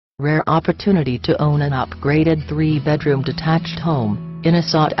Rare opportunity to own an upgraded 3-bedroom detached home, in a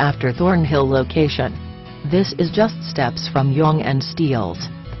sought-after Thornhill location. This is just steps from Yonge and Steeles.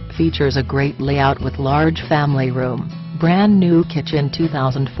 Features a great layout with large family room, brand new kitchen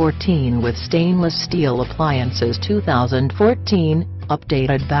 2014 with stainless steel appliances 2014,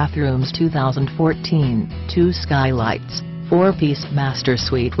 updated bathrooms 2014, 2 skylights, 4-piece master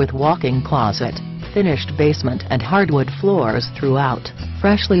suite with walk-in closet, finished basement and hardwood floors throughout,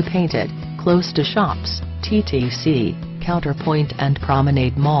 freshly painted, close to shops, TTC, Centrepoint and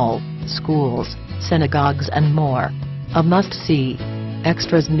Promenade Mall, schools, synagogues and more. A must-see.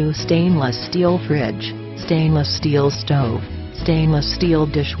 Extras: new stainless steel fridge, stainless steel stove, stainless steel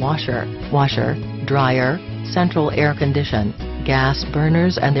dishwasher, washer, dryer, central air condition, gas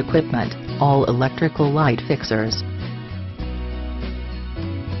burners and equipment, all electrical light fixers,